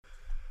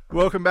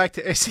Welcome back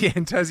to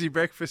SEN Tassie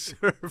Breakfast.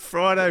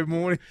 Friday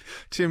morning,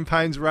 Tim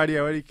Payne's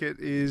radio etiquette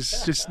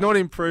is just not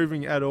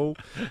improving at all.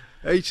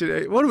 What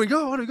do we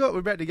got? We're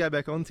about to go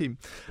back on, Tim.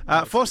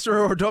 Foster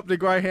or adopt a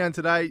greyhound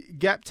today.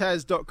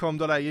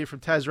 gaptaz.com.au from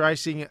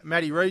Tasracing.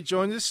 Matty Reid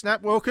joins us.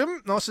 Snap,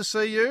 welcome. Nice to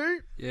see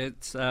you. Yeah,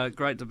 it's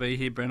great to be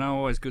here, Breno.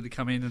 Always good to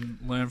come in and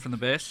learn from the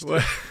best.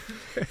 Well,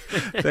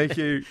 thank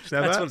you,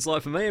 Snapper. That's what it's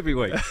like for me every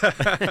week.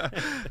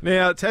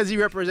 Now, Tassie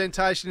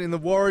representation in the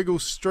Warrigal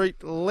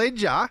Street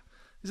Ledger.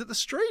 Is it the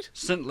street?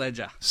 St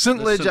Ledger. St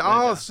Ledger.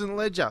 Oh, St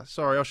Ledger.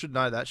 Sorry, I should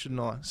know that,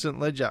 shouldn't I? St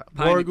Ledger.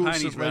 Warrigal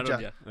St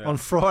Ledger. Yeah. On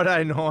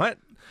Friday night.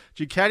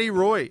 Ducati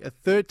Roy, a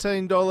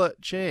 $13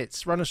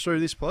 chance. Run us through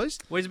this, please.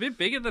 Well, he's a bit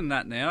bigger than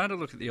that now. I had a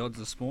look at the odds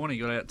this morning.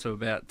 He got out to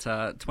about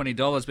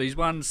 $20, but he's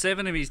won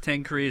 7 of his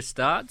 10 career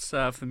starts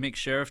for Mick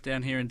Sheriff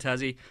down here in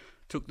Tassie.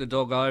 Took the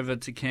dog over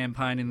to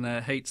campaign in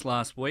the heats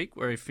last week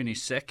where he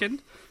finished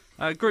second.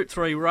 Group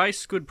 3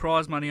 race, good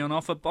prize money on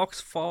offer. Box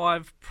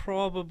 5,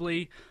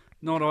 probably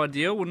not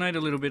ideal. We'll need a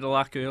little bit of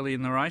luck early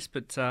in the race,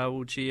 but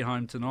we'll cheer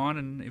home tonight.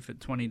 And if at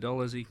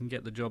 $20 he can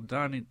get the job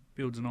done, it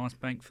builds a nice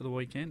bank for the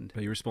weekend.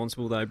 Be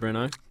responsible though,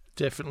 Breno.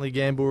 Definitely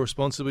gamble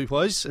responsibly,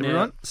 please,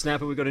 everyone. Now,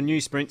 Snapper, we've got a new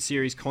sprint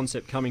series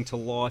concept coming to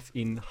life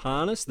in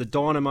harness. The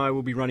Dynamo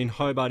will be run in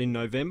Hobart in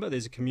November.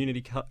 There's a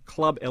community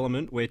club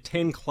element where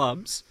 10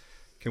 clubs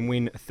can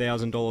win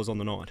 $1,000 on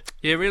the night.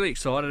 Yeah, really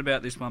excited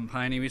about this one,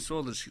 Paney. We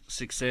saw the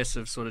success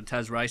of sort of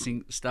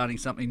Tasracing starting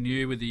something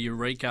new with the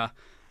Eureka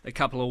a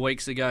couple of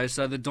weeks ago.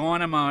 So the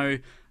Dynamo,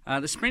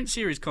 the Sprint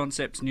Series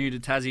concept's new to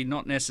Tassie,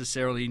 not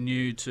necessarily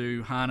new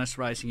to harness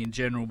racing in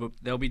general, but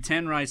there'll be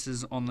 10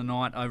 races on the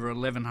night over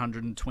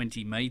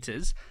 1,120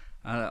 metres.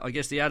 I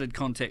guess the added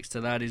context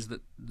to that is that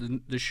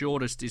the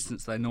shortest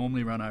distance they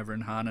normally run over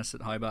in harness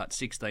at Hobart,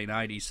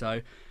 1680.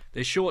 So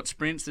they're short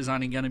sprints. There's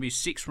only going to be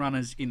 6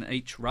 runners in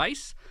each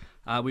race.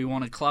 We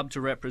want a club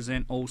to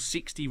represent all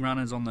 60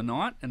 runners on the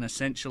night, and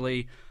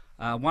essentially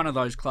one of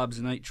those clubs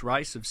in each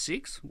race of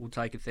 6 will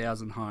take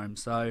 1,000 home.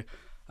 So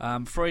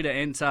free to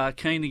enter,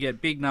 keen to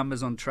get big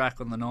numbers on track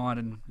on the night,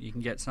 and you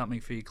can get something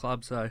for your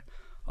club. So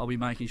I'll be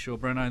making sure,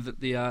 Breno, that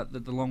the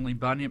Longley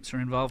Bunyips are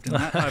involved in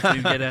that. Hopefully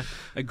we get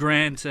a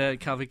grand to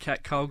cover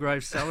Cat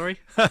Colgrave's salary.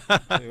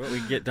 We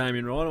can get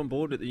Damien Wright on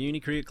board at the Uni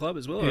Cricket Club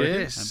as well.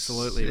 Yes.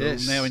 Absolutely.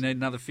 Yes. Well, now we need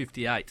another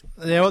 58.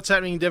 Now, what's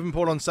happening in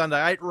Devonport on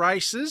Sunday? 8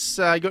 races.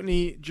 Got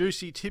any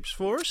juicy tips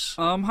for us?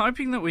 I'm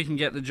hoping that we can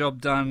get the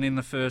job done in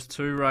the first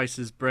 2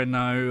 races,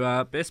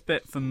 Breno. Best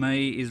bet for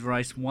me is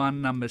race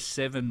 1, number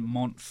 7,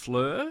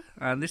 Montfleur.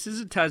 This is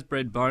a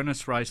Tasbred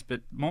bonus race,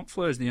 but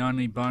Montfleur is the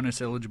only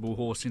bonus eligible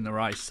horse in the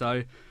race.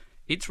 So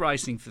it's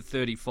racing for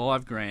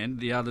 35 grand.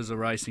 The others are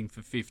racing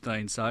for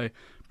 15. So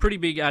pretty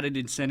big added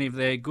incentive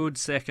there. Good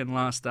second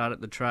last start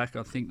at the track.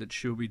 I think that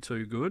she'll be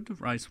too good.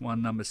 Race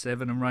 1, number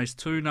 7, and race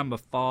 2, number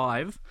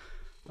 5,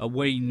 a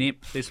wee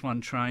nip. This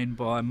one trained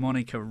by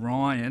Monica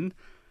Ryan.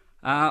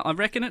 I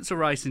reckon it's a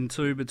race in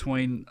 2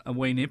 between a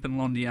wee nip and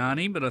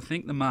Londiani, but I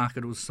think the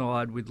market will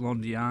side with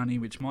Londiani,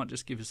 which might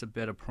just give us a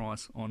better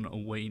price on a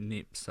wee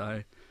nip.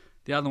 So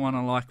the other one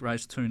I like,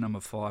 race 2,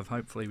 number 5.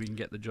 Hopefully we can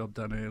get the job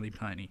done early,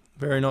 Paney.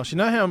 Very nice. You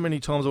know how many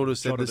times I would have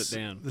said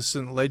the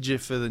St Ledger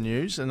for the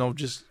news, and I've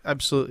just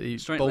absolutely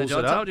balls it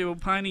up. I told you, well,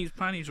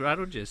 Paney's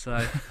rattled you,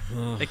 so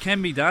it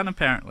can be done,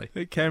 apparently.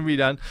 It can be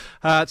done.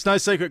 It's no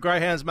secret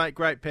greyhounds make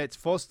great pets.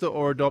 Foster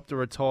or adopt a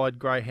retired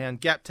greyhound.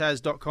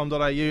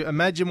 gaptaz.com.au.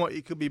 Imagine what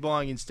you could be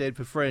buying instead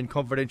for free and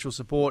confidential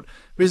support.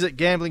 Visit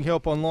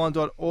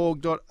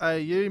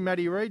gamblinghelponline.org.au.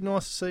 Matty Reid,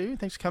 nice to see you.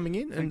 Thanks for coming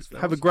in, and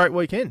have a great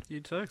weekend. You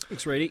too.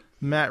 Thanks, Reedy.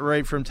 Matt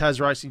Reid from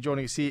Tasracing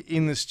joining us here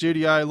in the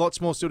studio. Lots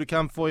more still to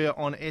come for you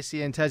on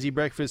SEN Tassie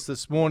Breakfast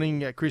this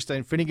morning.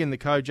 Christine Finnegan,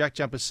 the Jack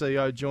Jumper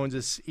CEO, joins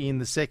us in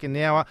the second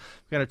hour.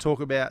 We're going to talk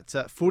about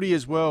footy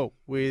as well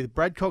with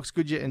Brad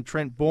Cox-Goodyear and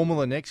Trent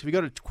Bormiller next. If you've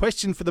got a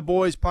question for the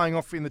boys paying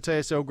off in the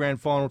TSL Grand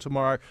Final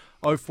tomorrow,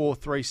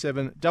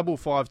 0437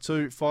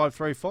 552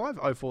 535,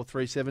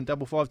 0437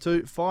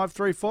 552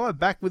 535.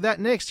 Back with that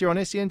next here on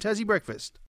SEN Tassie Breakfast.